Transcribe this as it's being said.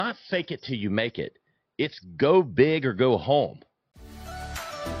not fake it till you make it. It's go big or go home.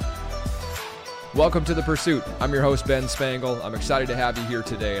 Welcome to The Pursuit. I'm your host, Ben Spangle. I'm excited to have you here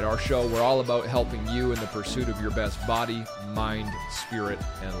today. At our show, we're all about helping you in the pursuit of your best body, mind, spirit,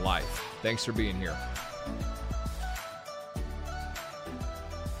 and life. Thanks for being here.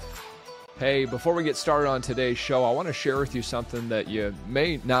 Hey, before we get started on today's show, I want to share with you something that you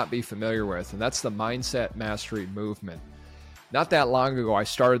may not be familiar with, and that's the Mindset Mastery Movement. Not that long ago, I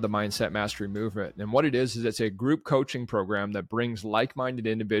started the Mindset Mastery Movement, and what it is it's a group coaching program that brings like-minded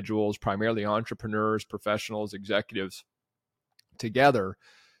individuals, primarily entrepreneurs, professionals, executives, together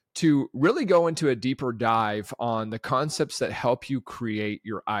to really go into a deeper dive on the concepts that help you create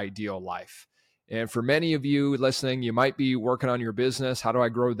your ideal life. And for many of you listening, you might be working on your business. How do I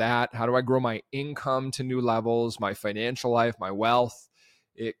grow that? How do I grow my income to new levels, my financial life, my wealth?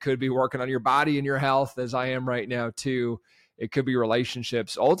 It could be working on your body and your health, as I am right now too. It could be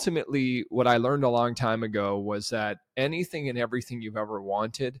relationships. Ultimately, what I learned a long time ago was that anything and everything you've ever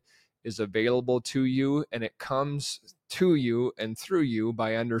wanted is available to you, and it comes to you and through you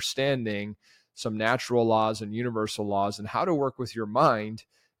by understanding some natural laws and universal laws and how to work with your mind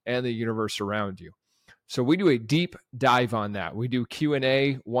and the universe around you. So we do a deep dive on that. We do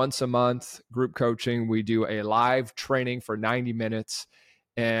Q&A once a month, group coaching. We do a live training for 90 minutes.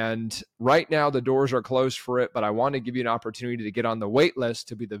 And right now the doors are closed for it, but I want to give you an opportunity to get on the wait list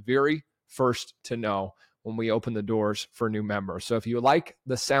to be the very first to know when we open the doors for new members. So if you like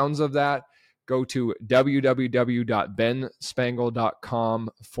the sounds of that, go to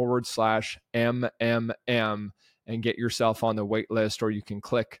www.benspangle.com/MMM and get yourself on the wait list, or you can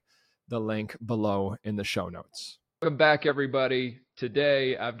click the link below in the show notes. Welcome back, everybody.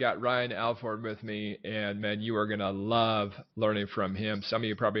 Today, I've got Ryan Alford with me, and man, you are going to love learning from him. Some of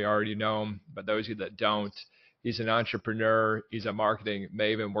you probably already know him, but those of you that don't, he's an entrepreneur. He's a marketing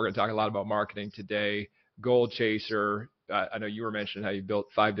maven. We're going to talk a lot about marketing today. Goal chaser. I know you were mentioning how you built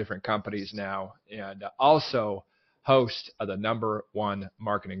 5 different companies now, and also host of the #1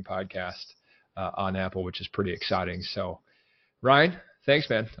 marketing podcast on Apple, which is pretty exciting. So, Ryan, thanks,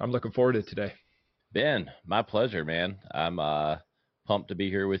 man. I'm looking forward to it today. Ben, my pleasure, man. I'm pumped to be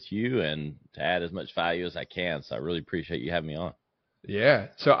here with you and to add as much value as I can. So I really appreciate you having me on. Yeah.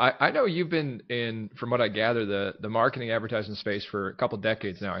 So I know you've been in, from what I gather, the marketing advertising space for a couple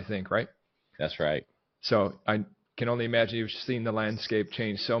decades now, I think, right? That's right. So I can only imagine you've seen the landscape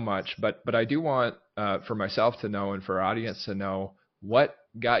change so much. But I do want for myself to know and for our audience to know what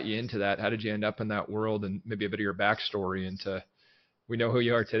got you into that. How did you end up in that world, and maybe a bit of your backstory into. We know who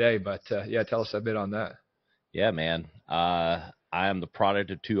you are today, but yeah, tell us a bit on that. Yeah, man. I am the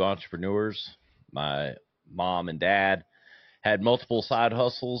product of 2 entrepreneurs. My mom and dad had multiple side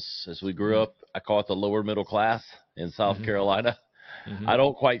hustles as we grew up. I call it the lower middle class in South Carolina. I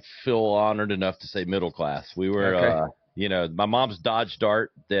don't quite feel honored enough to say middle class. We were, my mom's Dodge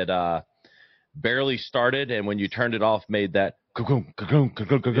Dart that barely started, and when you turned it off, made that for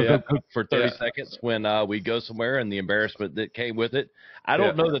 30 seconds when we go somewhere, and the embarrassment that came with it. I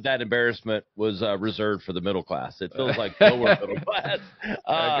don't know that embarrassment was reserved for the middle class. It feels like lower middle class.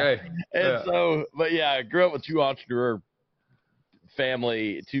 So, but yeah, I grew up with 2 entrepreneur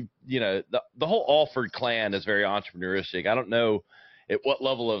family. The whole Alford clan is very entrepreneuristic. I don't know at what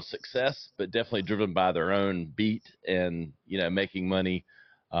level of success, but definitely driven by their own beat and, making money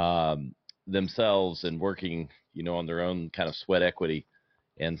themselves and working, on their own kind of sweat equity.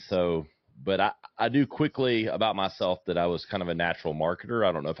 And so, but I knew quickly about myself that I was kind of a natural marketer.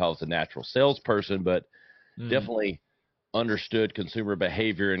 I don't know if I was a natural salesperson, but definitely understood consumer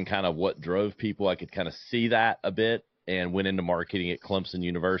behavior and kind of what drove people. I could kind of see that a bit, and went into marketing at Clemson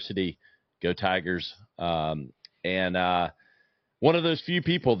University. Go Tigers. One of those few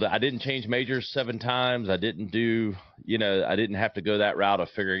people that I didn't change majors 7 times. I didn't do, I didn't have to go that route of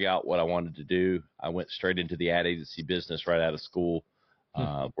figuring out what I wanted to do. I went straight into the ad agency business right out of school,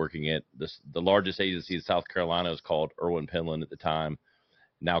 working at the largest agency in South Carolina. It was called Irwin Penland at the time,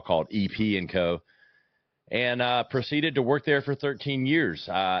 now called EP & Co. And proceeded to work there for 13 years.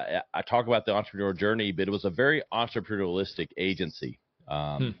 I talk about the entrepreneurial journey, but it was a very entrepreneurialistic agency.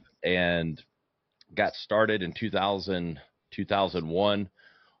 And got started in 2001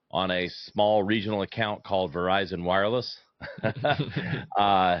 on a small regional account called Verizon Wireless.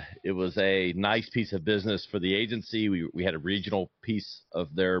 It was a nice piece of business for the agency. We had a regional piece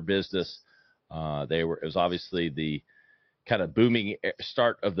of their business. It was obviously the kind of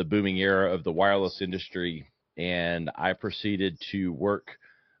start of the booming era of the wireless industry. And I proceeded to work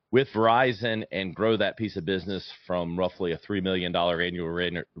with Verizon and grow that piece of business from roughly a $3 million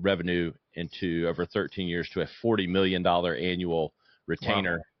annual revenue into over 13 years to a $40 million annual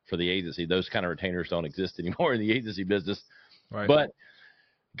retainer for the agency. Those kind of retainers don't exist anymore in the agency business. Right. But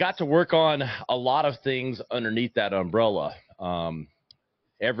got to work on a lot of things underneath that umbrella.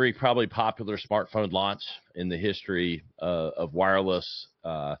 Every probably popular smartphone launch in the history of wireless,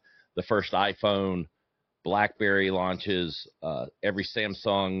 the first iPhone, BlackBerry launches, every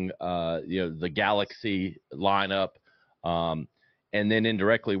Samsung, the Galaxy lineup, and then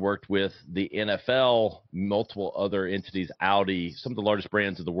indirectly worked with the NFL, multiple other entities, Audi, some of the largest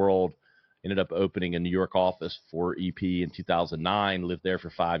brands of the world. Ended up opening a New York office for EP in 2009, lived there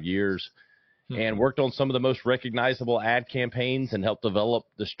for 5 years, and worked on some of the most recognizable ad campaigns and helped develop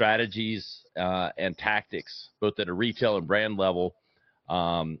the strategies and tactics, both at a retail and brand level,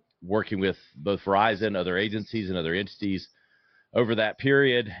 working with both Verizon, other agencies, and other entities over that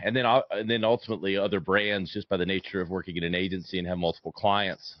period. And then ultimately other brands, just by the nature of working in an agency and have multiple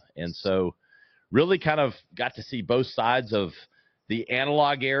clients. And so really kind of got to see both sides of the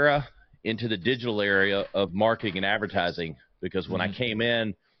analog era into the digital area of marketing and advertising, because when I came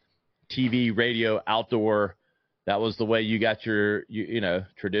in, TV, radio, outdoor, that was the way you got your,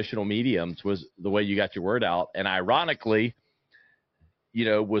 traditional mediums was the way you got your word out. And ironically,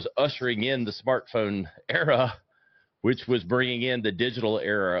 was ushering in the smartphone era, which was bringing in the digital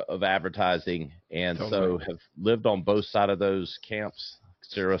era of advertising. And so have lived on both sides of those camps,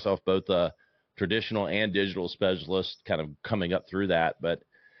 consider ourselves both a traditional and digital specialist, kind of coming up through that, but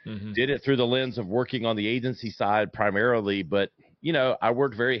did it through the lens of working on the agency side primarily. But, I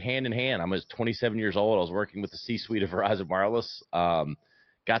worked very hand in hand. I was 27 years old. I was working with the C-suite of Verizon Wireless.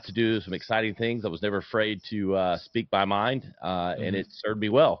 Got to do some exciting things. I was never afraid to speak my mind, and it served me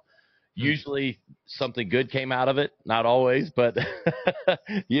well. Usually something good came out of it, not always, but,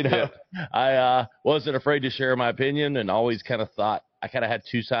 I wasn't afraid to share my opinion and always kind of thought I kind of had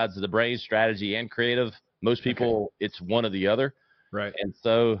two sides of the brain, strategy and creative. Most people, it's one or the other. Right. And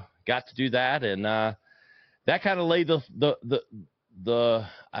so got to do that. And that kind of laid the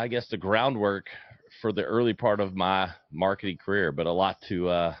I guess the groundwork for the early part of my marketing career, but a lot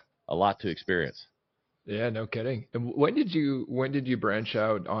to experience. Yeah, no kidding. And when did you branch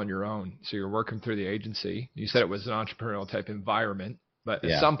out on your own? So you're working through the agency. You said it was an entrepreneurial type environment, but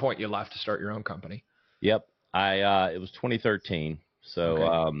at some point you left to start your own company. Yep. It was 2013.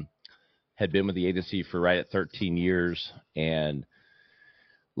 So had been with the agency for right at 13 years and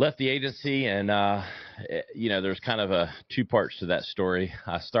left the agency. And, there's kind of two parts to that story.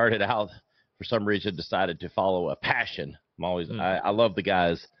 I started out, for some reason, decided to follow a passion. I love the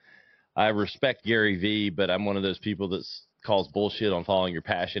guys. I respect Gary Vee, but I'm one of those people that calls bullshit on following your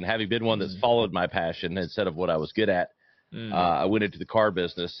passion. Having been one that's followed my passion instead of what I was good at, I went into the car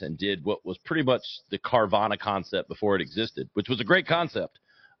business and did what was pretty much the Carvana concept before it existed, which was a great concept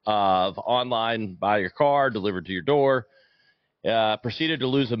of online, buy your car, delivered to your door. Proceeded to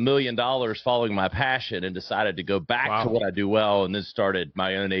lose $1 million following my passion and decided to go back to what I do well, and then started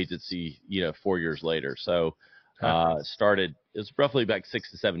my own agency, 4 years later. So it's roughly about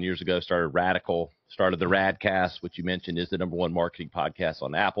 6 to 7 years ago, started Radical, started the Radcast, which you mentioned is the #1 marketing podcast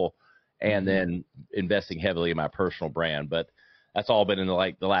on Apple, and then investing heavily in my personal brand. But that's all been in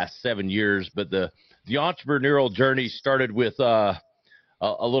the last 7 years. But the entrepreneurial journey started with a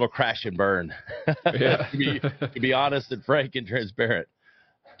little crash and burn, to be honest and frank and transparent.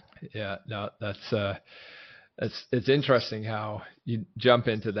 Yeah, no, it's interesting how you jump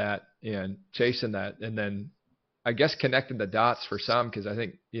into that and chasing that, and then I guess connecting the dots for some, because I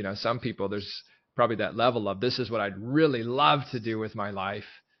think, some people, there's probably that level of this is what I'd really love to do with my life,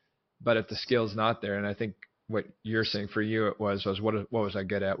 but if the skill's not there, and I think what you're saying for you, it was what was I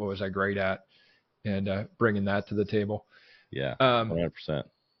good at? What was I great at? And bringing that to the table. Yeah, 100%.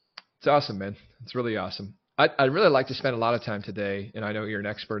 It's awesome, man. It's really awesome. I'd really like to spend a lot of time today, and I know you're an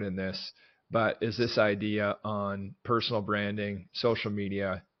expert in this, but is this idea on personal branding, social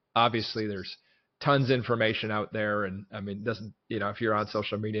media. Obviously, there's tons of information out there, and I mean, if you're on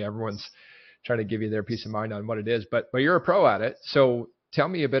social media, everyone's trying to give you their peace of mind on what it is, but you're a pro at it. So tell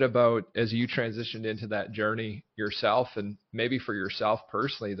me a bit about, as you transitioned into that journey yourself, and maybe for yourself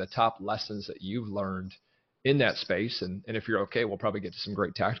personally, the top lessons that you've learned in that space. And if you're okay, we'll probably get to some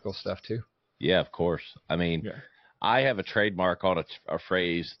great tactical stuff too. Yeah, of course. I mean, I have a trademark on a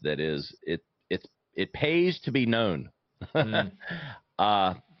phrase that is, it pays to be known.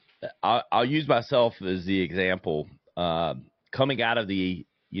 I'll use myself as the example. Coming out of the,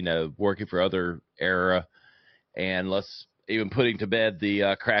 working for other era, and let's even putting to bed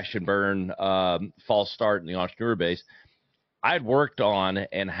the crash and burn false start in the entrepreneur base, I'd worked on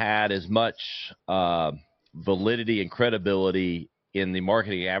and had as much validity and credibility in the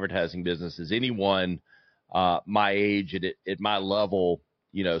marketing and advertising business as anyone my age at my level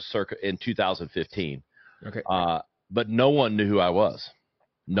circa in 2015. Okay. But no one knew who I was.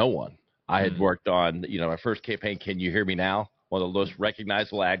 No one. I had Mm. worked on, my first campaign, Can You Hear Me Now? One of the most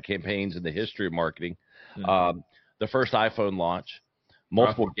recognizable ad campaigns in the history of marketing. The first iPhone launch,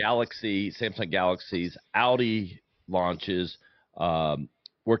 multiple Samsung Galaxies, Audi launches,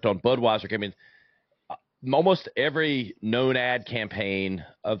 worked on Budweiser campaigns. Almost every known ad campaign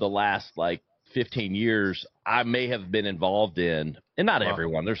of the last 15 years, I may have been involved in, and not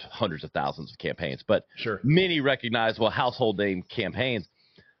everyone. There's hundreds of thousands of campaigns, but many recognizable household name campaigns.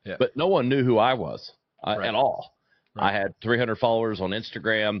 Yeah. But no one knew who I was at all. Right. I had 300 followers on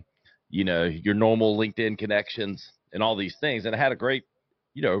Instagram, your normal LinkedIn connections and all these things. And I had a great,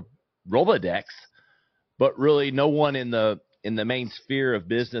 Rolodex, but really no one in the main sphere of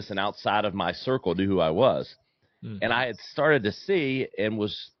business and outside of my circle knew who I was. And I had started to see and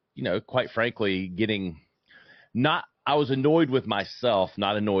was, quite frankly, I was annoyed with myself,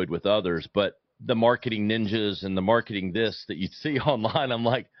 not annoyed with others, but the marketing ninjas and the marketing this that you'd see online. I'm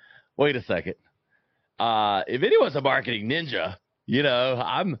like, wait a second. If anyone's a marketing ninja,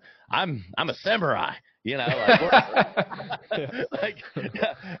 I'm a samurai, if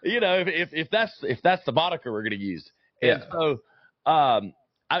that's the moniker we're going to use. And so,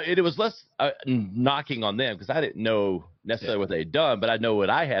 it was less knocking on them because I didn't know necessarily what they'd done, but I know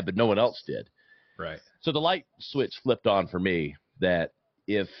what I had, but no one else did. Right. So the light switch flipped on for me that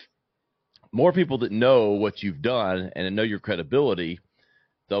if more people that know what you've done and know your credibility,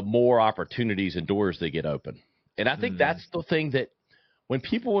 the more opportunities and doors they get open. And I think that's the thing that when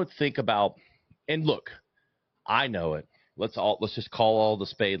people would think about, and look, I know it. Let's just call all the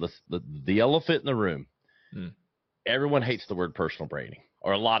spade. The elephant in the room. Everyone hates the word personal branding,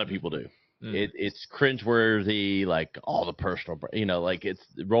 or a lot of people do. It's cringeworthy, like all the personal, it's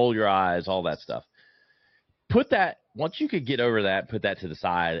roll your eyes, all that stuff. Once you could get over that, put that to the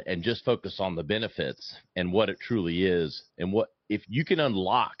side and just focus on the benefits and what it truly is. And if you can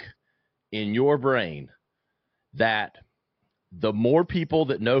unlock in your brain that the more people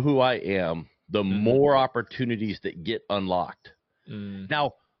that know who I am, the more opportunities that get unlocked.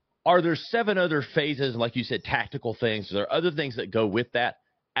 Now, are there 7 other phases, like you said, tactical things? Are there other things that go with that?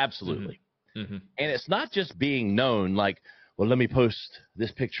 Absolutely. And it's not just being known, like, well, let me post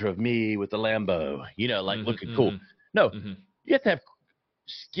this picture of me with the Lambo, looking cool. No, you have to have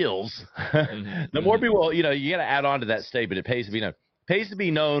skills. The more people, you got to add on to that statement. It pays to be known. It pays to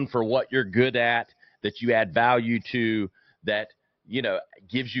be known for what you're good at, that you add value to, that,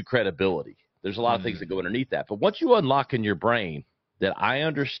 gives you credibility. There's a lot of things that go underneath that. But once you unlock in your brain that I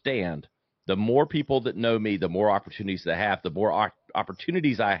understand, the more people that know me, the more opportunities they have, the more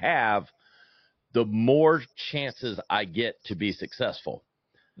opportunities I have, the more chances I get to be successful.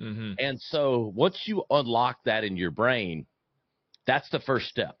 And so once you unlock that in your brain, that's the first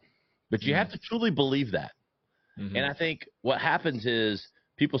step. But you have to truly believe that. And I think what happens is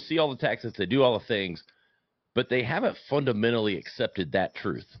people see all the tactics, they do all the things, but they haven't fundamentally accepted that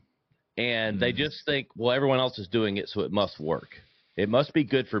truth. And they just think, well, everyone else is doing it, so it must work. It must be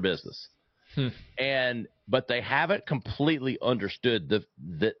good for business. But they haven't completely understood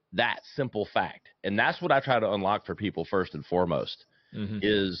that simple fact. And that's what I try to unlock for people first and foremost.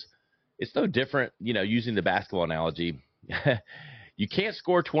 Is it's no different, using the basketball analogy. You can't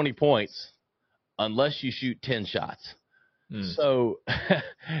score 20 points unless you shoot 10 shots. So,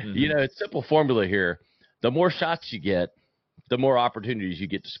 it's simple formula here. The more shots you get, the more opportunities you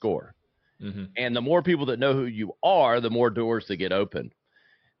get to score. And the more people that know who you are, the more doors that get open.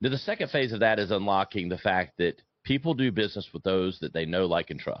 Now, the second phase of that is unlocking the fact that people do business with those that they know,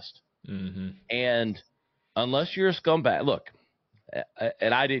 like, and trust. And unless you're a scumbag, look,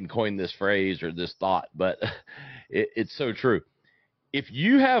 and I didn't coin this phrase or this thought, but it's so true. If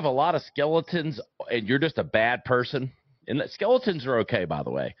you have a lot of skeletons and you're just a bad person, and skeletons are okay, by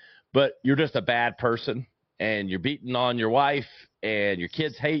the way, but you're just a bad person and you're beating on your wife and your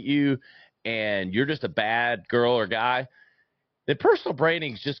kids hate you and you're just a bad girl or guy, then personal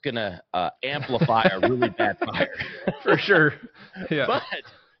branding is just going to amplify a really bad fire. For sure. Yeah. But,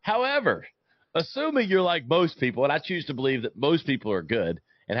 however, assuming you're like most people, and I choose to believe that most people are good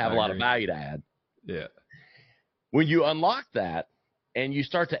and have a lot of value to add. Yeah. When you unlock that and you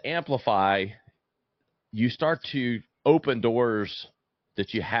start to amplify, you start to open doors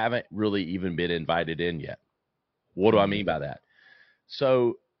that you haven't really even been invited in yet. What do I mean by that?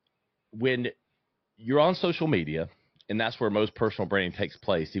 So when you're on social media, and that's where most personal branding takes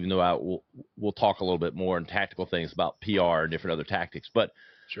place, even though we'll talk a little bit more in tactical things about PR and different other tactics. But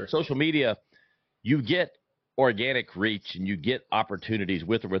social media, you get organic reach and you get opportunities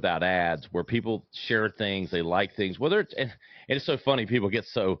with or without ads where people share things, they like things, whether it's, and it's so funny, people get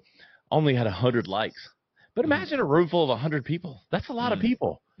so only had 100 likes, but imagine a room full of 100 people. That's a lot of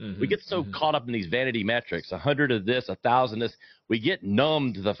people. We get so caught up in these vanity metrics, 100 of this, 1,000 this. We get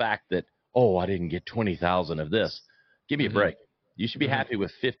numb to the fact that, oh, I didn't get 20,000 of this. Give me a break. You should be happy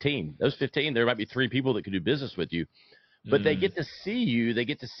with 15. Those 15, there might be 3 people that could do business with you, but they get to see you. They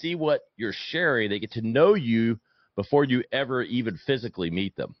get to see what you're sharing. They get to know you before you ever even physically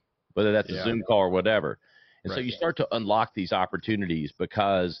meet them, whether that's a Zoom call or whatever. And so you start to unlock these opportunities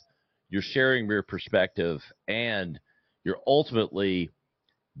because you're sharing your perspective and you're ultimately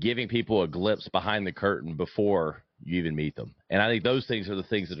giving people a glimpse behind the curtain before you even meet them. And I think those things are the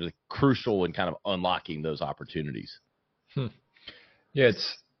things that are crucial in kind of unlocking those opportunities. Yeah,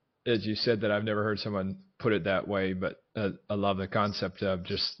 it's, as you said, that I've never heard someone put it that way, but I love the concept of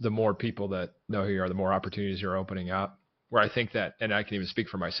just the more people that know who you are, the more opportunities you're opening up. Where I think that, and I can even speak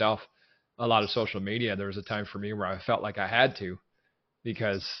for myself, a lot of social media, there was a time for me where I felt like I had to,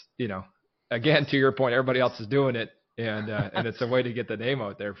 because, you know, again, to your point, everybody else is doing it, and it's a way to get the name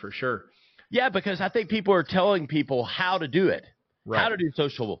out there for sure. Yeah, because I think people are telling people how to do it, how to do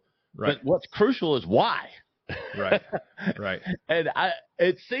social. But what's crucial is why. Right. And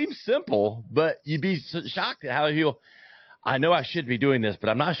it seems simple, but you'd be shocked at how you. I know I should be doing this, but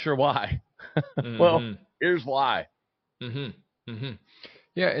I'm not sure why. Well, here's why.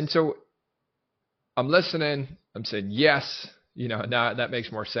 Yeah, and so I'm listening. I'm saying yes. You know, now that makes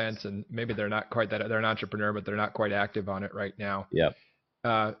more sense. And maybe they're not quite that. They're an entrepreneur, but they're not quite active on it right now. Yeah.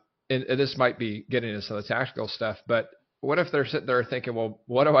 And this might be getting into some of the tactical stuff, but what if they're sitting there thinking, well,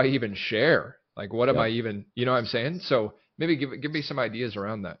 what do I even share? Like, what am I even, you know what I'm saying? So maybe give me some ideas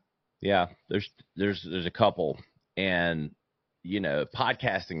around that. Yeah, there's a couple, and, you know,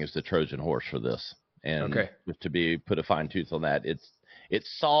 podcasting is the Trojan horse for this. And to put a fine tooth on that, it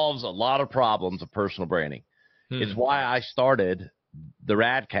solves a lot of problems of personal branding. It's why I started the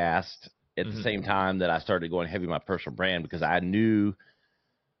Radcast at the same time that I started going heavy on my personal brand, because I knew,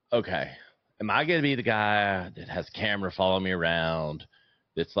 okay, am I going to be the guy that has camera following me around?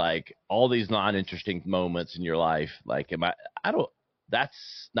 That's like all these non-interesting moments in your life. Like,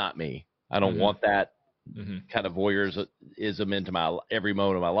 that's not me. I don't want that kind of voyeurism into my every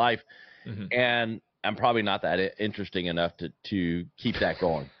moment of my life. And I'm probably not that interesting enough to keep that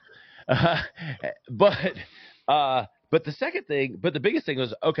going. But the second thing, but the biggest thing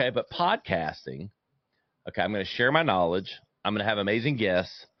was, okay, but podcasting, okay, I'm going to share my knowledge. I'm going to have amazing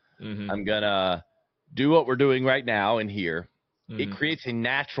guests. I'm going to do what we're doing right now in here. It creates a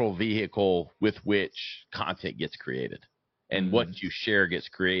natural vehicle with which content gets created and what you share gets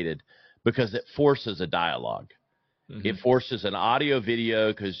created, because it forces a dialogue. It forces an audio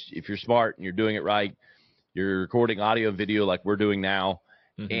video, because if you're smart and you're doing it right, you're recording audio and video like we're doing now,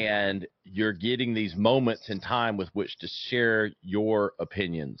 and you're getting these moments in time with which to share your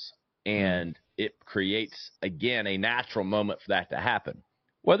opinions. And it creates, again, a natural moment for that to happen.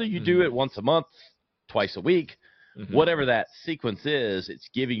 Whether you do it once a month, twice a week, whatever that sequence is, it's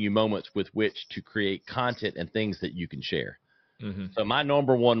giving you moments with which to create content and things that you can share. So my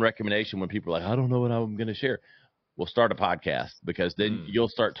number one recommendation when people are like, I don't know what I'm going to share, well, start a podcast, because then you'll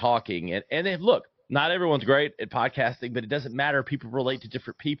start talking. And then, look, not everyone's great at podcasting, but it doesn't matter. People relate to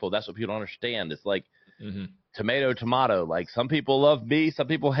different people. That's what people don't understand. It's like tomato. Like, some people love me, some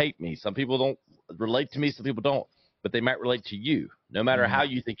people hate me, some people don't relate to me, some people don't, but they might relate to you, no matter how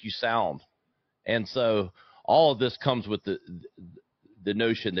you think you sound. And so all of this comes with the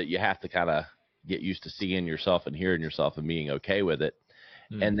notion that you have to kind of get used to seeing yourself and hearing yourself and being okay with it.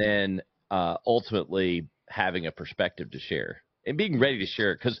 And then ultimately having a perspective to share and being ready to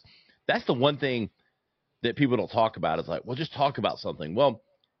share it. Because that's the one thing that people don't talk about, is like, well, just talk about something. Well,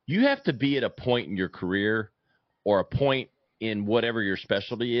 you have to be at a point in your career or a point in whatever your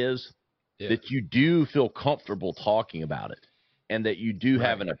specialty is that you do feel comfortable talking about it and that you do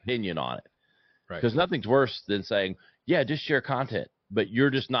have an opinion on it. Because nothing's worse than saying, yeah, just share content, but you're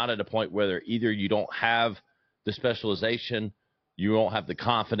just not at a point where either you don't have the specialization, you don't have the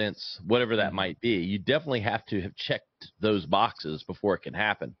confidence, whatever that might be. You definitely have to have checked those boxes before it can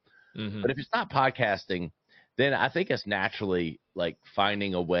happen. But if it's not podcasting, then I think it's naturally like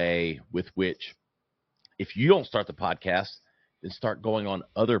finding a way with which, if you don't start the podcast, then start going on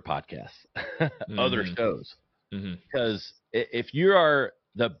other podcasts, other shows. Because if you are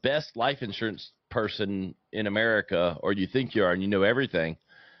the best life insurance person in America, or you think you are, and you know everything,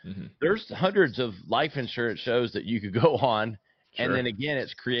 there's hundreds of life insurance shows that you could go on. And then again,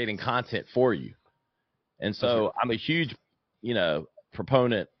 it's creating content for you. And so I'm a huge,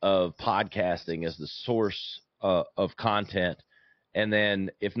 proponent of podcasting as the source of content. And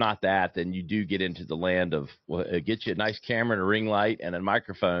then if not that, then you do get into the land of, well, get you a nice camera and a ring light and a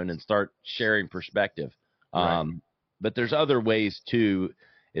microphone and start sharing perspective. Right. But there's other ways too,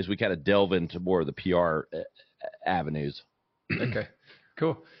 as we kind of delve into more of the PR avenues. Okay,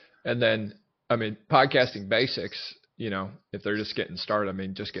 cool. And then, I mean, podcasting basics, if they're just getting started, I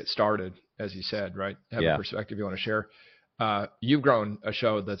mean, just get started, as you said, right? Have a perspective you want to share. You've grown a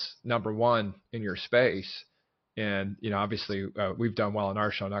show that's number one in your space. And, obviously we've done well on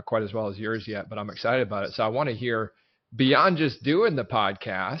our show, not quite as well as yours yet, but I'm excited about it. So I want to hear, beyond just doing the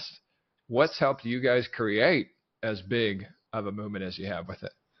podcast, what's helped you guys create as big of a movement as you have with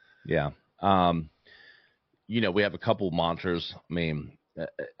it? Yeah. We have a couple mantras. I mean,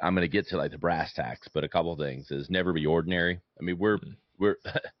 I'm going to get to like the brass tacks, but a couple of things is never be ordinary. I mean, we're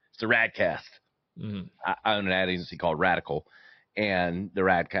it's the Radcast. Mm-hmm. I own an ad agency called Radical, and the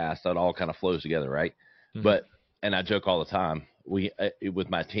Radcast, that all kind of flows together, right? Mm-hmm. And I joke all the time. With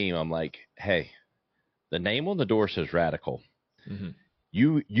my team, I'm like, hey, the name on the door says Radical. Mm-hmm.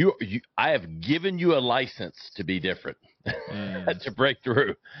 I have given you a license to be different, to break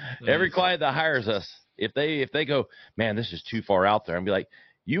through. Mm-hmm. Every client that hires us, if they go, man, this is too far out there, I'm be like,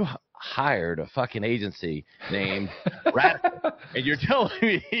 you hired a fucking agency named Radical, and you're telling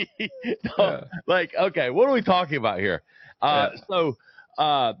me, like, okay, what are we talking about here? So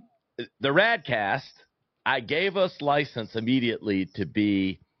the Radcast, I gave us license immediately to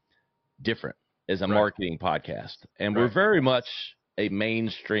be different as a marketing podcast, and we're very much a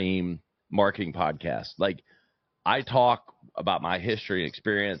mainstream marketing podcast. Like, I talk about my history and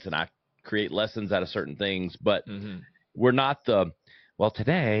experience, and I create lessons out of certain things, but we're not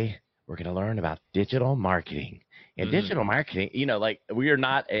today we're going to learn about digital marketing and digital marketing, like we are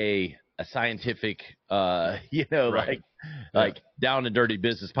not a scientific, like down and dirty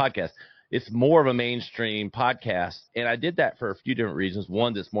business podcast. It's more of a mainstream podcast. And I did that for a few different reasons.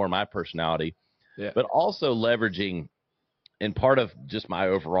 One, that's more my personality, but also leveraging, and part of just my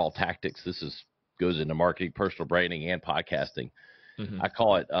overall tactics, goes into marketing, personal branding, and podcasting. I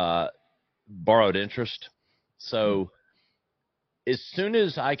call it borrowed interest. So as soon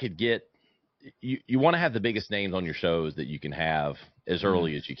as I could get, you want to have the biggest names on your shows that you can have as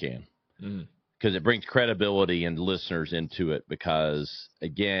early as you can, because it brings credibility and listeners into it. Because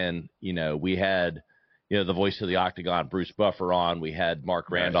again, we had, the voice of the Octagon, Bruce Buffer, on. We had Mark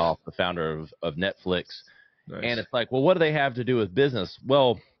Randolph, the founder of Netflix. Nice. And it's like, well, what do they have to do with business?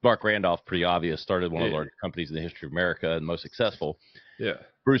 Well, Mark Randolph, pretty obvious, started one of the largest companies in the history of America and most successful. Yeah.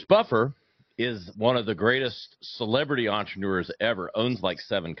 Bruce Buffer is one of the greatest celebrity entrepreneurs ever, owns like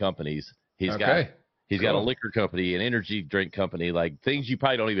 7 companies. He's got a liquor company, an energy drink company, like things you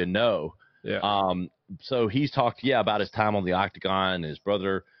probably don't even know. Yeah. So he's talked, about his time on the Octagon, his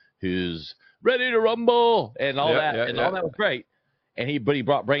brother who's ready to rumble and all that. All that was great. And but he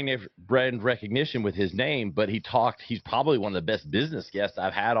brought brand recognition with his name, but he's probably one of the best business guests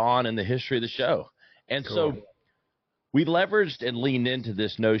I've had on in the history of the show. And so we leveraged and leaned into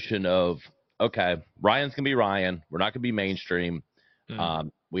this notion of, okay, Ryan's going to be Ryan. We're not going to be mainstream.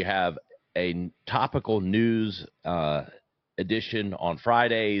 We have a topical news edition on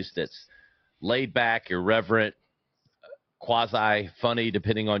Fridays that's laid back, irreverent, quasi funny,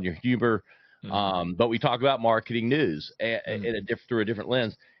 depending on your humor. But we talk about marketing news through a different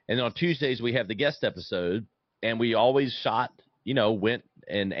lens. And then on Tuesdays, we have the guest episode, and we always went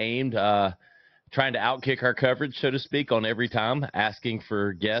and aimed, trying to outkick our coverage, so to speak, on every time, asking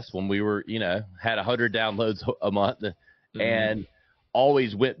for guests when we were, had 100 downloads a month, and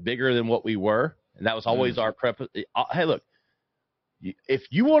always went bigger than what we were. And that was always our prep. Hey, look, if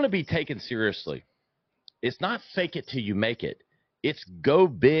you want to be taken seriously, it's not fake it till you make it. It's go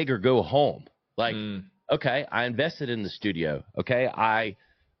big or go home. Like, okay, I invested in the studio. Okay, I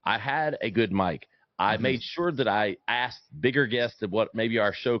had a good mic. I made sure that I asked bigger guests than what maybe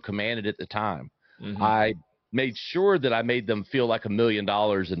our show commanded at the time. I made sure that I made them feel like $1 million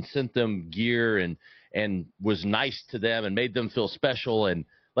and sent them gear and was nice to them and made them feel special. And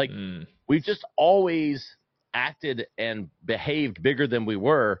like, we've just always acted and behaved bigger than we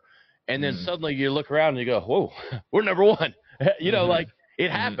were. And then suddenly you look around and you go, whoa, we're number one. Like,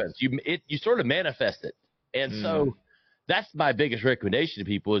 it happens. You sort of manifest it. And so that's my biggest recommendation to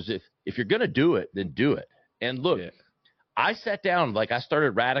people is if you're going to do it, then do it. And look, I sat down, like I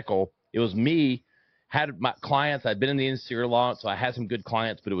started Radical. It was me, had my clients. I'd been in the industry a lot, so I had some good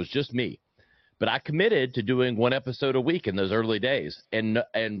clients, but it was just me. But I committed to doing 1 episode a week in those early days. And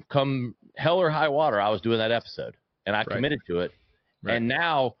come hell or high water, I was doing that episode. And I committed to it. Right. And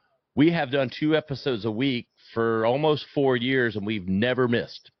now we have done 2 episodes a week for almost 4 years, and we've never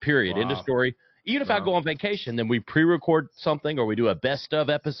missed, period. Wow. End of story. Even if I go on vacation, then we pre-record something or we do a best of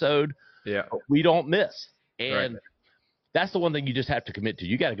episode. Yeah. We don't miss. And Right. that's the one thing you just have to commit to.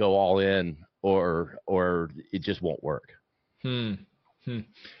 You got to go all in or it just won't work.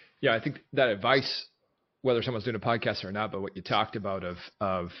 Yeah, I think that advice, whether someone's doing a podcast or not, but what you talked about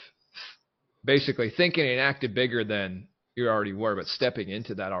of basically thinking and acting bigger than you already were, but stepping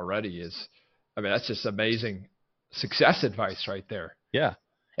into that already is, I mean, that's just amazing success advice right there. Yeah.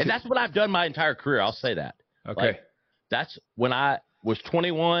 And that's what I've done my entire career. I'll say that. Okay. Like, that's when I was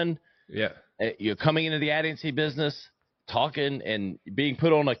 21. Yeah. You're coming into the ad agency business, talking and being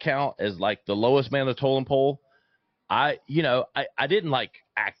put on account as like the lowest man on the totem pole. I didn't like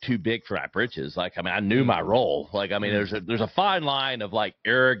act too big for my britches. Like, I mean, I knew my role. Like, I mean, there's a fine line of like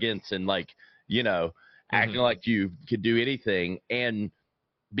arrogance and like, acting like you could do anything and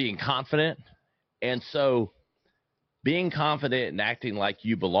being confident. And so being confident and acting like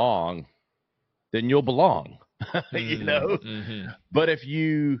you belong, then you'll belong, But if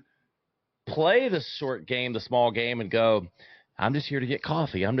you play the short game, the small game, and go, I'm just here to get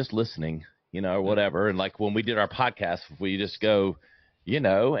coffee, I'm just listening, or whatever. And like when we did our podcast, we just go,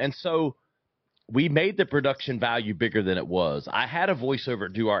 and so we made the production value bigger than it was. I had a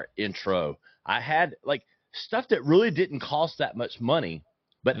voiceover do our intro. I had like stuff that really didn't cost that much money,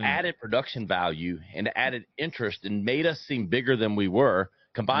 but added production value and added interest and made us seem bigger than we were,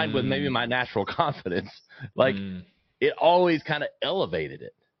 combined with maybe my natural confidence. Like it always kind of elevated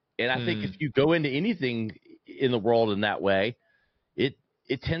it. And I think if you go into anything in the world in that way,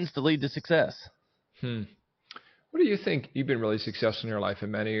 it tends to lead to success. What do you think? You've been really successful in your life in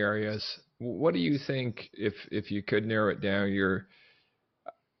many areas. What do you think, if you could narrow it down,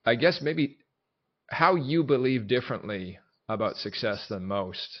 I guess maybe how you believe differently about success than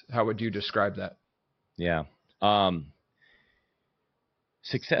most? How would you describe that? Yeah.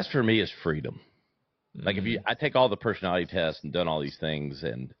 Success for me is freedom. Like I take all the personality tests and done all these things,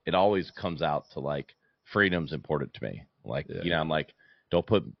 and it always comes out to like freedom's important to me. Like, I'm like,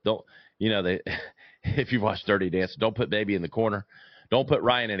 if you watch Dirty Dancing, don't put baby in the corner. Don't put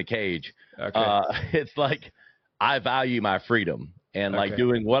Ryan in a cage. Okay. It's like, I value my freedom and like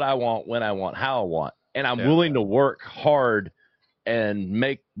doing what I want, when I want, how I want. And I'm willing to work hard and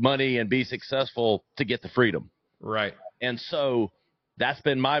make money and be successful to get the freedom. Right. And so that's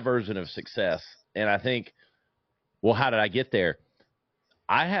been my version of success. And I think, well, how did I get there?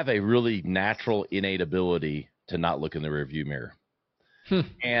 I have a really natural, innate ability to not look in the rearview mirror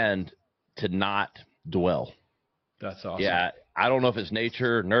and to not dwell. That's awesome. Yeah. I don't know if it's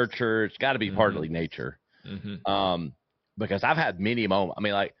nature, nurture. It's got to be partly nature. Because I've had many moments. I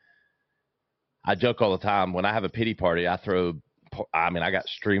mean, like, I joke all the time when I have a pity party, I got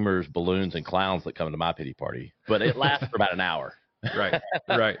streamers, balloons, and clowns that come to my pity party, but it lasts for about an hour. Right.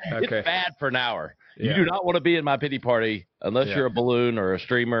 Okay. It's bad for an hour. Yeah. You do not want to be in my pity party unless you're a balloon or a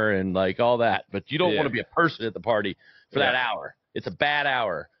streamer and like all that, but you don't want to be a person at the party for that hour. It's a bad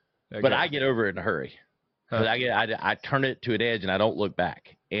hour, but I get over it in a hurry. But I turn it to an edge and I don't look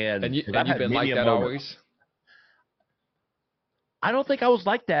back. And you've been like that always? I don't think I was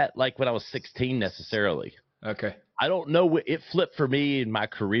like that like when I was 16 necessarily. Okay. I don't know. It flipped for me in my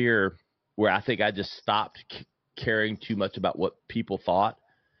career where I think I just stopped caring too much about what people thought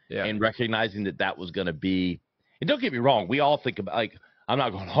and recognizing that was going to be. And don't get me wrong. We all think about, like, I'm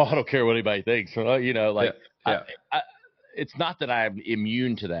not going, I don't care what anybody thinks. It's not that I'm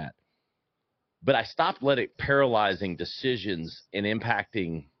immune to that. But I stopped letting paralyzing decisions and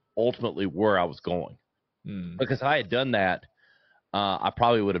impacting ultimately where I was going. Because if I had done that, I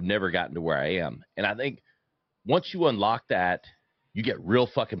probably would have never gotten to where I am. And I think once you unlock that, you get real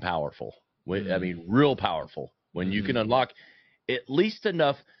fucking powerful. Real powerful. When you can unlock at least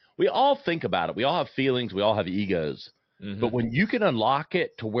enough. We all think about it. We all have feelings. We all have egos. But when you can unlock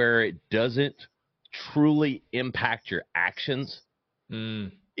it to where it doesn't truly impact your actions,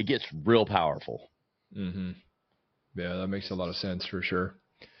 it gets real powerful. Yeah, that makes a lot of sense for sure.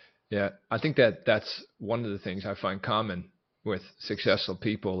 Yeah, I think that's one of the things I find common with successful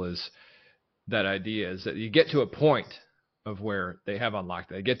people is that idea is that you get to a point of where they have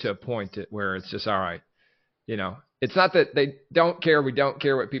unlocked it. They get to a point where it's just, all right, it's not that they don't care. We don't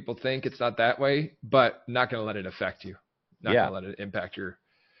care what people think. It's not that way, but not going to let it affect you. Not going to let it impact your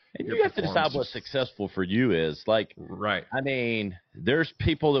And you have to decide what's successful for you is. Like, right. I mean, there's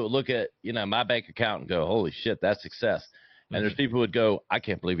people that would look at, my bank account and go, holy shit, that's success. And there's people who would go, I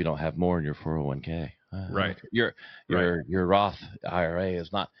can't believe you don't have more in your 401k. Right. Your Roth IRA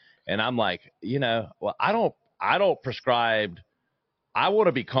is not. And I'm like, well, I don't prescribe. I want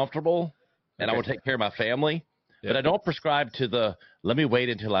to be comfortable and I want to take care of my family, But I don't prescribe to the, let me wait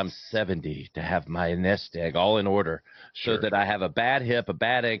until I'm 70 to have my nest egg all in order so that I have a bad hip, a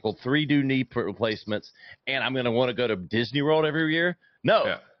bad ankle, 3 new knee replacements, and I'm going to want to go to Disney World every year.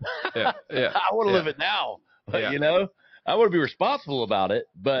 No, I want to live it now. You know, I want to be responsible about it,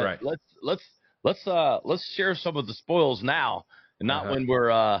 but let's share some of the spoils now and not when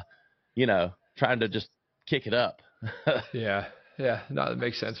we're, you know, trying to just kick it up. Yeah, no, that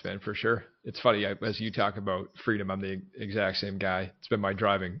makes sense, man, for sure. It's funny, as you talk about freedom, I'm the exact same guy. It's been my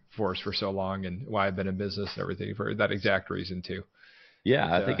driving force for so long and why I've been in business and everything for that exact reason too.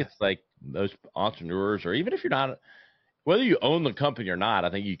 Yeah, I think it's like those entrepreneurs, or even if you're not, whether you own the company or not,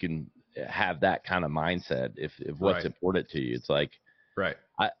 I think you can have that kind of mindset if what's important to you. It's like,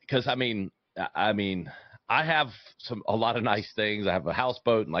 because I mean, I have a lot of nice things. I have a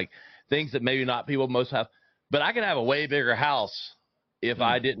houseboat and like things that maybe not people most have. But I could have a way bigger house if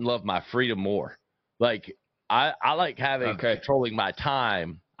I didn't love my freedom more. Like I like having controlling my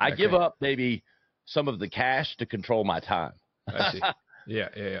time. I give up maybe some of the cash to control my time. I see.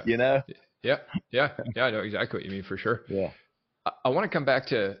 Yeah. You know? Yeah. I know exactly what you mean for sure. Yeah. I want to come back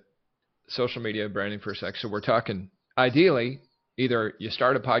to social media branding for a sec. So we're talking ideally either you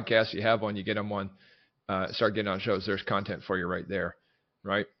start a podcast, you have one, you get on one, start getting on shows. There's content for you right there,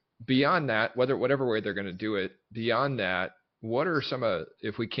 right? Beyond that, whatever way they're going to do it, beyond that, what are some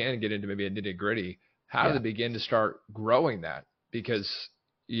if we can get into maybe a nitty gritty, how do they begin to start growing that? Because,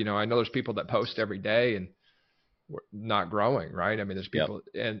 you know, I know there's people that post every day and we're not growing, right? I mean, there's people.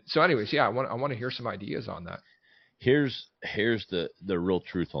 And so anyways, I want to hear some ideas on that. Here's the real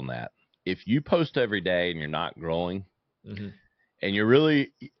truth on that. If you post every day and you're not growing and you're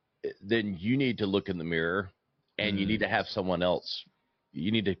really, then you need to look in the mirror and you need to have someone else.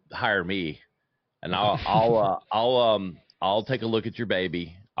 You need to hire me, and I'll take a look at your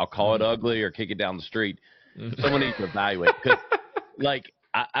baby. I'll call it ugly or kick it down the street. Someone needs to evaluate. 'Cause, like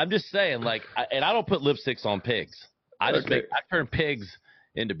I'm just saying, like, and I don't put lipsticks on pigs. I turn pigs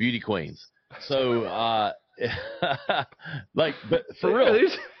into beauty queens. So, like, but for real,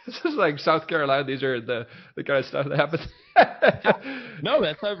 this is like South Carolina. These are the kind of stuff that happens. No,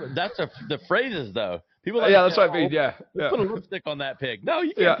 that's the phrases though. People that's what I mean. Put a lipstick on that pig. No,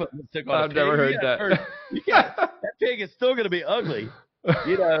 you can't put lipstick on a pig. I've never heard that. You can't. That pig is still going to be ugly,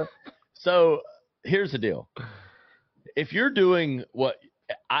 you know. So here's the deal: if you're doing what,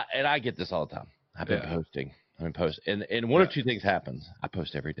 I get this all the time. I've been posting, and one of two things happens. I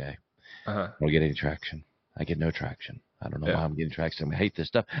post every day. I don't get any traction. I get no traction. I don't know why I'm getting traction. I hate this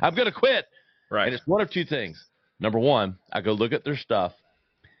stuff. I'm going to quit. Right. And it's one of two things. Number one, I go look at their stuff.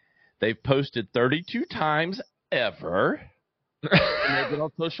 They've posted 32 times ever. And they've been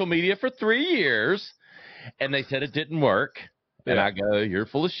on social media for 3 years. And they said it didn't work. And I go, you're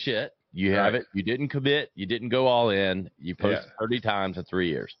full of shit. You haven't. You didn't commit. You didn't go all in. You posted 30 times in 3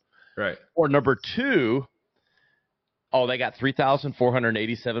 years. Right. Or number two, they got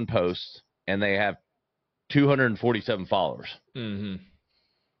 3,487 posts. And they have 247 followers. And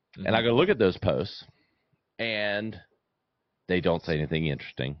I go look at those posts. And they don't say anything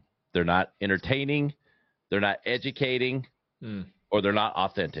interesting. They're not entertaining, they're not educating, or they're not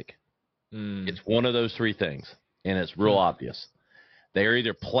authentic. It's one of those three things, and it's real obvious. They're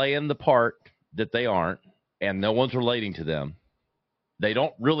either playing the part that they aren't, and no one's relating to them. They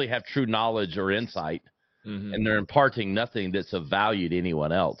don't really have true knowledge or insight, and they're imparting nothing that's of value to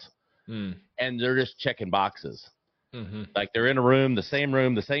anyone else. And they're just checking boxes. Like they're in a room, the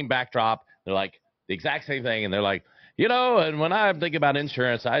same backdrop. They're like the exact same thing, and they're like, you know, and when I'm thinking about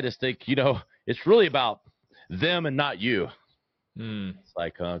insurance, I just think, you know, it's really about them and not you. It's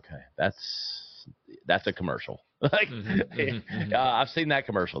like, okay, that's a commercial. Like, I've seen that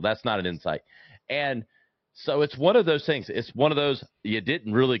commercial. That's not an insight. And so it's one of those things. It's one of those, you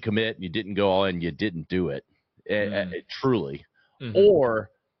didn't really commit, you didn't go all in, you didn't do it, truly. Or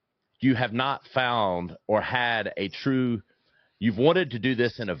you have not found or had you've wanted to do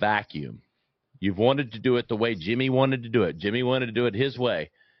this in a vacuum. You've wanted to do it the way Jimmy wanted to do it. Jimmy wanted to do it his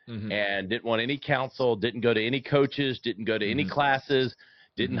way and didn't want any counsel, didn't go to any coaches, didn't go to any classes,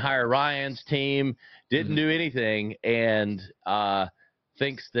 didn't hire Ryan's team, didn't do anything, and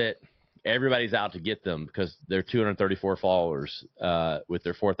thinks that everybody's out to get them because their 234 followers with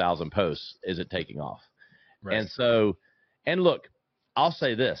their 4,000 posts isn't taking off. Right. And look, I'll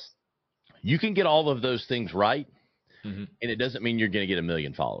say this. You can get all of those things right, and it doesn't mean you're going to get 1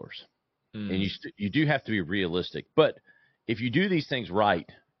 million followers. And you do have to be realistic. But if you do these things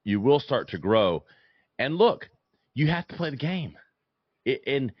right, you will start to grow. And look, you have to play the game.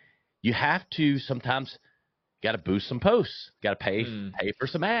 And you have to sometimes got to boost some posts, got to pay for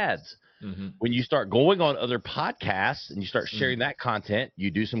some ads. When you start going on other podcasts and you start sharing that content,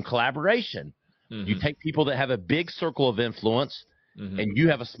 you do some collaboration. You take people that have a big circle of influence and you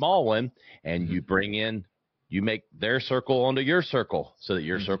have a small one, and you bring in, you make their circle onto your circle so that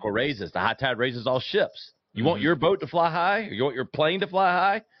your circle raises. The high tide raises all ships. You want your boat to fly high, or you want your plane to fly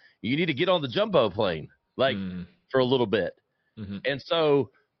high, you need to get on the jumbo plane, like for a little bit. And so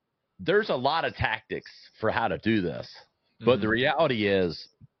there's a lot of tactics for how to do this. But the reality is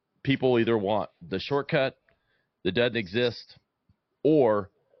people either want the shortcut that doesn't exist, or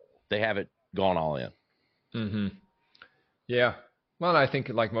they haven't gone all in. Yeah. Well, I think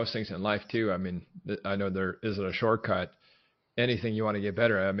like most things in life too, I mean, I know there isn't a shortcut. Anything you want to get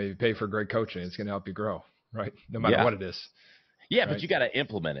better at, maybe pay for great coaching. It's going to help you grow, right? No matter what it is. Yeah, right? But you got to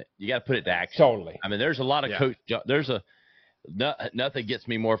implement it. You got to put it to action. Totally. I mean, there's a lot of nothing gets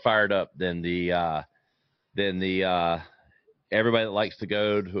me more fired up than the everybody that likes to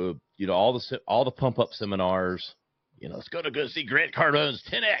go to, all the pump up seminars. Let's go see Grant Cardone's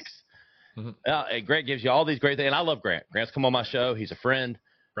 10X. And Grant gives you all these great things. And I love Grant. Grant's come on my show. He's a friend.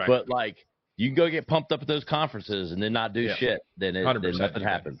 Right. But like, you can go get pumped up at those conferences and then not do shit. Then nothing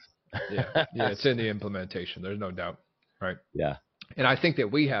happens. Yeah, it's in the implementation. There's no doubt. Right. Yeah. And I think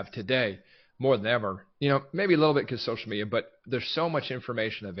that we have today more than ever, maybe a little bit because social media, but there's so much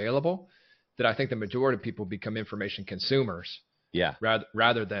information available that I think the majority of people become information consumers. Yeah.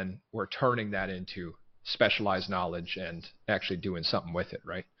 Rather than we're turning that into specialized knowledge and actually doing something with it.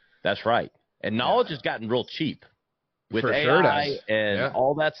 Right. That's right. And knowledge has gotten real cheap with For AI sure and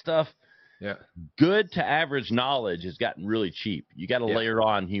all that stuff. Yeah. Good to average knowledge has gotten really cheap. You got to layer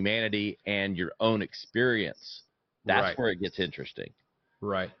on humanity and your own experience. That's where it gets interesting.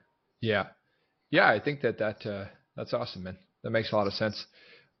 Right. Yeah. Yeah. I think that's awesome, man. That makes a lot of sense.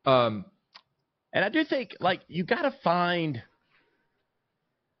 And I do think like you got to find,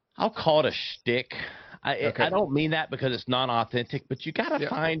 I'll call it a shtick. I don't mean that because it's non-authentic, but you got to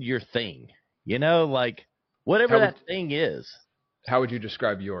find your thing, like whatever that thing is. How would you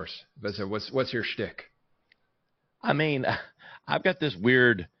describe yours? What's your shtick? I mean, I've got this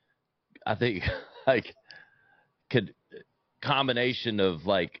weird, I think, like, combination of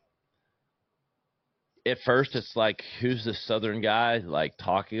like, at first it's like, who's this Southern guy like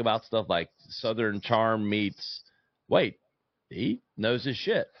talking about stuff like Southern charm meets, wait, he knows his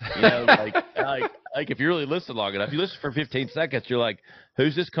shit, like if you really listen long enough, you listen for 15 seconds, you're like,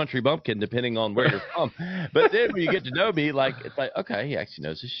 who's this country bumpkin, depending on where you're from. But then when you get to know me, like, it's like, okay, he actually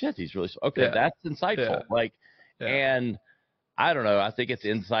knows his shit. He's really, that's insightful. And I don't know. I think it's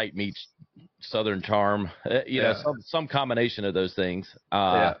insight meets Southern charm, some combination of those things.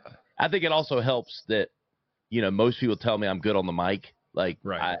 I think it also helps that, most people tell me I'm good on the mic. Like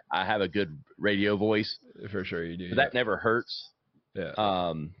I have a good radio voice. For sure you do. But that never hurts.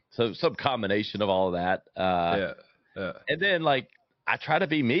 Yeah. So some combination of all of that. And then like, I try to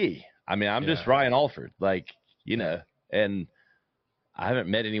be me. I mean, I'm just Ryan Alford, like, and I haven't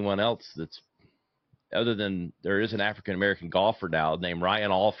met anyone else that's other than there is an African-American golfer now named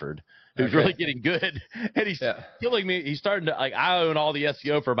Ryan Alford who's really getting good, and he's killing me. He's starting to like, I own all the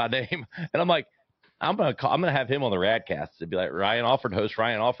SEO for my name. And I'm like, I'm going to have him on the Radcast. It'd be like Ryan Alford, host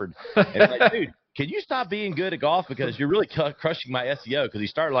Ryan Alford. And it's like, dude, can you stop being good at golf because you're really crushing my SEO? Because he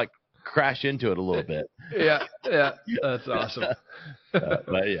started like crash into it a little bit. Yeah, that's awesome. But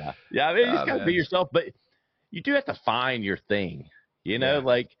I mean, you just gotta be yourself, but you do have to find your thing.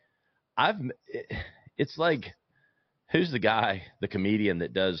 Like it's like, who's the guy, the comedian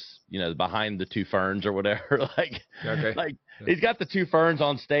that does, behind the two ferns or whatever? Like he's got the two ferns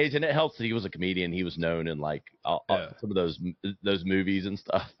on stage, and it helps that he was a comedian. He was known in like some of those movies and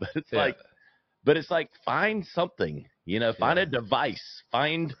stuff. But it's like, find something, find a device,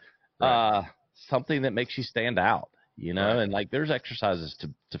 find something that makes you stand out, and like there's exercises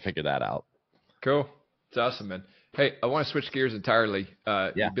to figure that out. Cool. It's awesome, man. Hey, I want to switch gears entirely.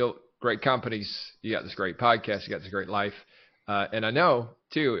 You built great companies. You got this great podcast. You got this great life. And I know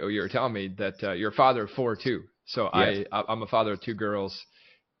too, you were telling me that you're a father of 4 too. So yes. I'm a father of 2 girls.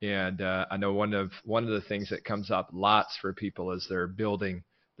 And I know one of the things that comes up lots for people is they're building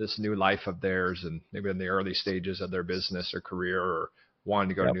this new life of theirs, and maybe in the early stages of their business or career, or wanting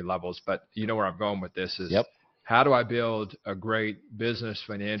to go to new levels. But you know where I'm going with this is how do I build a great business,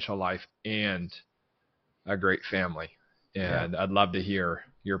 financial life, and a great family? And I'd love to hear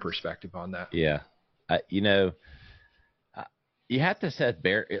your perspective on that. Yeah. You have to set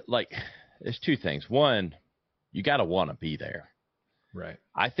there's 2 things. One, you got to want to be there. Right.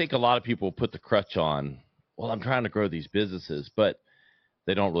 I think a lot of people put the crutch on, well, I'm trying to grow these businesses, but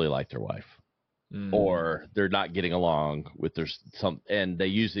they don't really like their wife. or they're not getting along with and they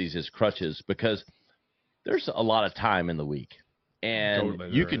use these as crutches because there's a lot of time in the week, and Totally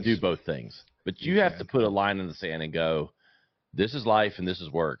you there can is. do both things, but you have to put a line in the sand and go, this is life and this is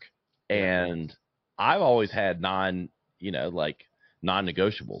work. Yeah. And I've always had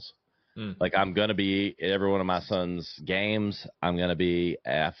non-negotiables. Like, I'm going to be at every one of my son's games. I'm going to be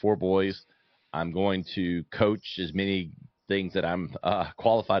at 4 boys. I'm going to coach as many things that I'm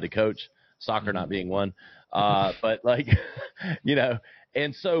qualified to coach, soccer not being one. But like,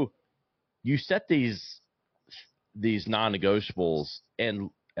 and so you set these non-negotiables, and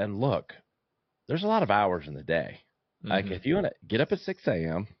look, there's a lot of hours in the day. Like, if you want to get up at 6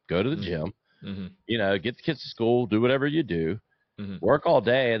 a.m., go to the gym, get the kids to school, do whatever you do, work all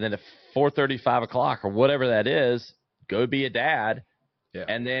day, and then at 4:30, 5 o'clock, or whatever that is, go be a dad. Yeah.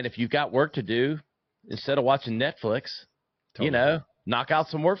 And then if you've got work to do, instead of watching Netflix, knock out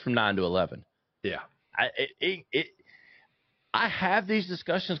some work from 9 to 11. Yeah. I have these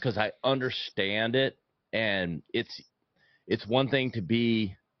discussions because I understand it, and it's one thing to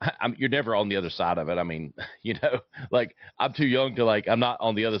be. You're never on the other side of it. I mean, like, I'm too young to, like, I'm not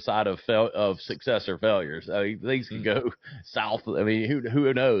on the other side of success or failures. I mean, things can go south. I mean,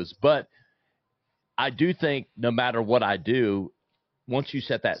 who knows? But I do think no matter what I do, once you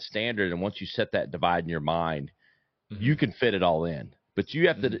set that standard and once you set that divide in your mind, you can fit it all in. But you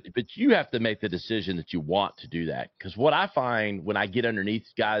have to make the decision that you want to do that. Because what I find when I get underneath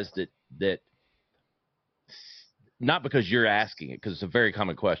guys that not because you're asking it, because it's a very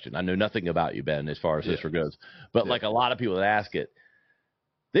common question. I know nothing about you, Ben, as far as this goes. But like a lot of people that ask it,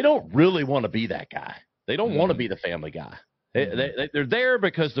 they don't really want to be that guy. They don't want to be the family guy. They're there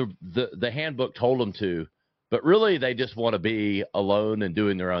because the handbook told them to, but really they just want to be alone and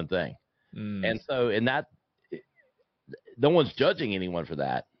doing their own thing. And so no one's judging anyone for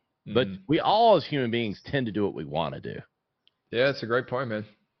that. But we all as human beings tend to do what we want to do. Yeah, it's a great point, man.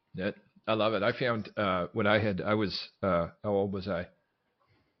 Yeah. I love it. I found how old was I?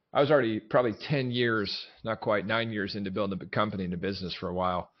 I was already probably 10 years, not quite 9 years into building a company and a business for a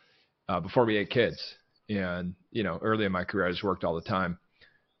while before we had kids. And, early in my career, I just worked all the time.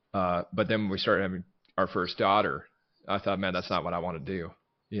 But then when we started having our first daughter, I thought, man, that's not what I want to do,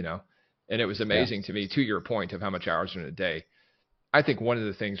 And it was amazing to me, to your point of how much hours in a day. I think one of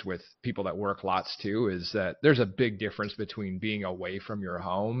the things with people that work lots too is that there's a big difference between being away from your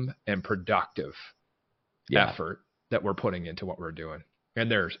home and productive effort that we're putting into what we're doing. And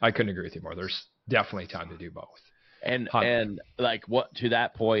I couldn't agree with you more. There's definitely time to do both. And like, what, to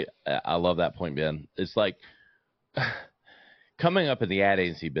that point, I love that point, Ben. It's like coming up in the ad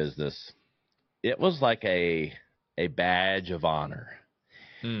agency business, it was like a badge of honor.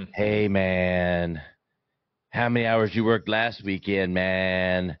 Hey, man, how many hours you worked last weekend,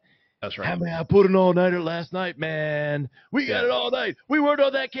 man? That's right. How many? I put an all-nighter last night, man. We got it all night. We worked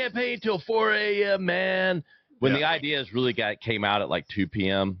on that campaign till 4 a.m., man. When the ideas really came out at like 2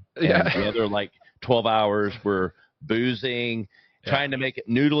 p.m. And the other like 12 hours were boozing, trying to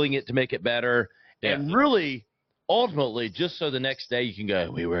noodling it to make it better. And really, ultimately, just so the next day you can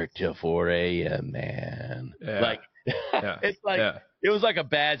go, we worked till 4 a.m., man. It's like, it was like a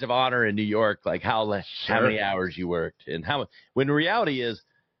badge of honor in New York, like how many hours you worked and when the reality is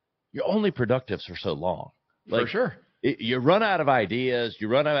you're only productive for so long. Like, for sure. You run out of ideas, you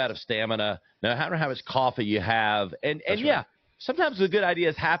run out of stamina. No matter how much coffee you have. And sometimes the good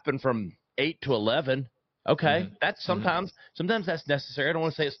ideas happen from 8 to 11. Okay. That's sometimes that's necessary. I don't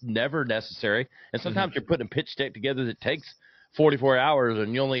want to say it's never necessary. And sometimes you're putting a pitch deck together that takes 44 hours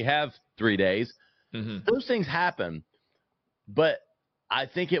and you only have 3 days. Those things happen. But I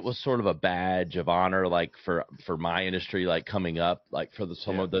think it was sort of a badge of honor, like for my industry, like coming up, like for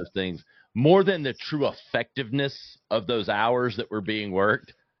some of those things, more than the true effectiveness of those hours that were being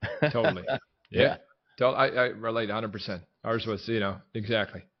worked. Totally. Yeah. I relate 100%. Ours was,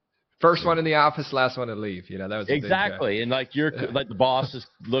 exactly. First one in the office, last one to leave. That was exactly. Big, and like like the boss is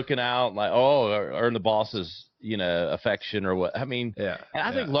looking out, like, earn the boss's, affection or what. I mean, and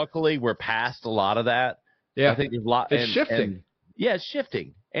I think luckily we're past a lot of that. Yeah. I think there's a lot. It's shifting. It's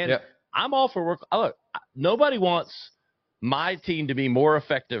shifting. And I'm all for work. Look, nobody wants my team to be more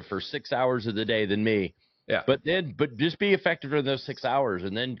effective for 6 hours of the day than me. Yeah. But just be effective during those 6 hours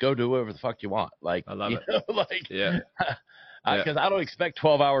and then go do whatever the fuck you want. Like, I love it. Because I don't expect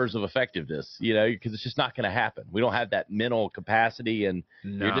 12 hours of effectiveness, because it's just not going to happen. We don't have that mental capacity, and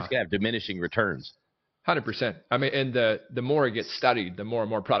you're just going to have diminishing returns. 100%. I mean, and the more it gets studied, the more and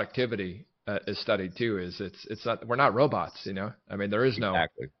more productivity is studied too. It's not, we're not robots, I mean, there is no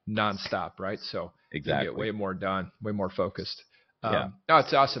nonstop, right? So you get way more done, way more focused. No,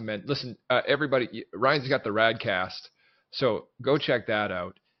 it's awesome, man. Listen, everybody, Ryan's got the Radcast, so go check that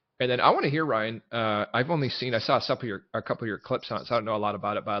out. And then I want to hear, Ryan. I saw a couple of your clips on it, so I don't know a lot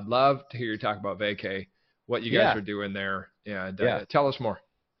about it, but I'd love to hear you talk about vacay, what you guys are doing there, and tell us more.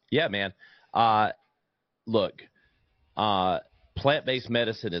 Yeah, man. Look, plant-based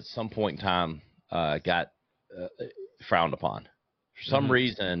medicine at some point in time got frowned upon. For some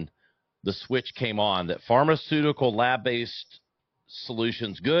reason, the switch came on that pharmaceutical lab-based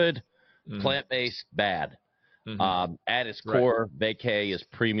solutions good, plant-based bad. At its core, vacay is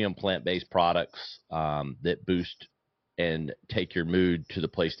premium plant-based products that boost and take your mood to the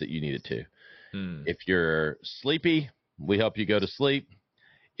place that you need it to. If you're sleepy, we help you go to sleep.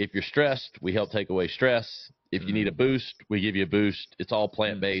 If you're stressed, we help take away stress. If you need a boost, we give you a boost. It's all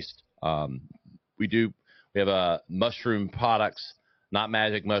plant-based. We have mushroom products, not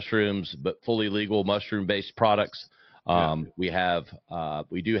magic mushrooms, but fully legal mushroom-based products. We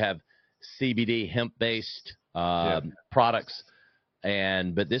do have CBD hemp-based products,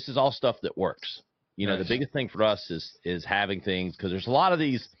 but this is all stuff that works. The biggest thing for us is having things, because there's a lot of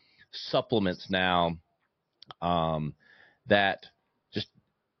these supplements now that just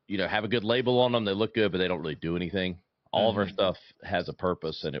have a good label on them. They look good, but they don't really do anything. All of our stuff has a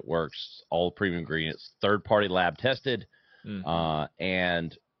purpose and it works. All premium ingredients, third-party lab tested,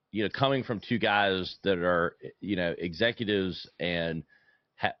 and coming from two guys that are executives and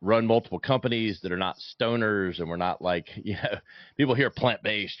run multiple companies that are not stoners, and we're not like people hear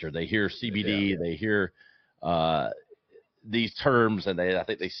plant-based or they hear CBD, they hear these terms, and I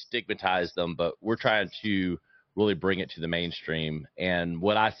think they stigmatize them, but we're trying to really bring it to the mainstream. And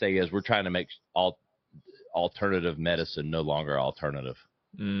what I say is we're trying to make alternative medicine no longer alternative.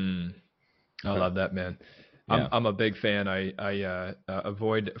 I love that, man. I'm a big fan. I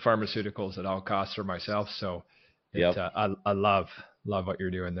avoid pharmaceuticals at all costs for myself. So I love what you're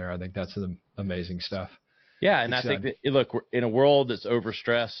doing there. I think that's amazing stuff. Yeah. And I think that, look, we're in a world that's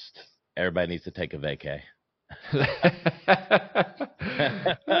overstressed. Everybody needs to take a vacay.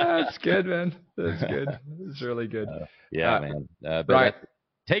 That's good, man. That's good. It's really good. Man. Right.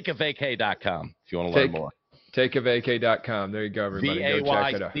 Takeavacay.com if you want to learn more. Takeavacay.com. There you go, everybody. Go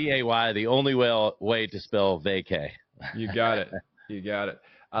check it out. VAY, the only way to spell vacay. You got it.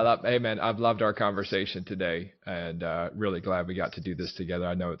 Hey, man, I've loved our conversation today, and really glad we got to do this together.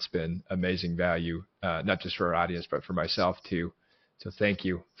 I know it's been amazing value, not just for our audience, but for myself too. So thank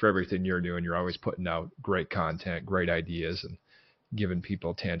you for everything you're doing. You're always putting out great content, great ideas, and giving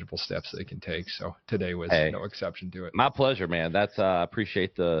people tangible steps they can take. So today was no exception to it. My pleasure, man. That's I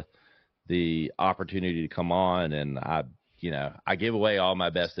appreciate the opportunity to come on, and I give away all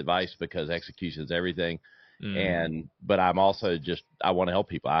my best advice because execution is everything. But I'm also I want to help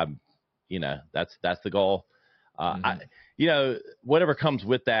people. That's the goal. Whatever comes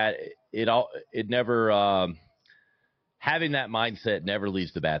with that, it never, having that mindset never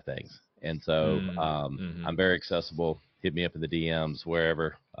leads to bad things. And so, I'm very accessible. Hit me up in the DMs,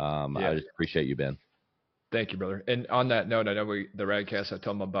 wherever. I just appreciate you, Ben. Thank you, brother. And on that note, I know the Radcast I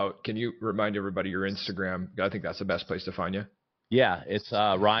told them about. Can you remind everybody your Instagram? I think that's the best place to find you. Yeah, it's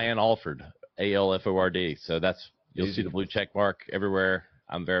Ryan Alford, ALFORD. So you'll see the blue check mark everywhere.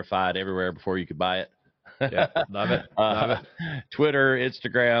 I'm verified everywhere before you could buy it. Yeah, love it. Twitter,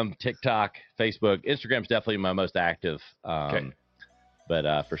 Instagram, TikTok, Facebook. Instagram's definitely my most active, but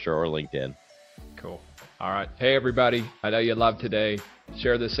for sure, or LinkedIn. Cool. All right. Hey, everybody. I know you love today.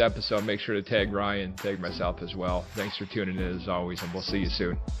 Share this episode. Make sure to tag Ryan, tag myself as well. Thanks for tuning in as always, and we'll see you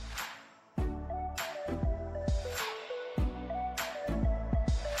soon.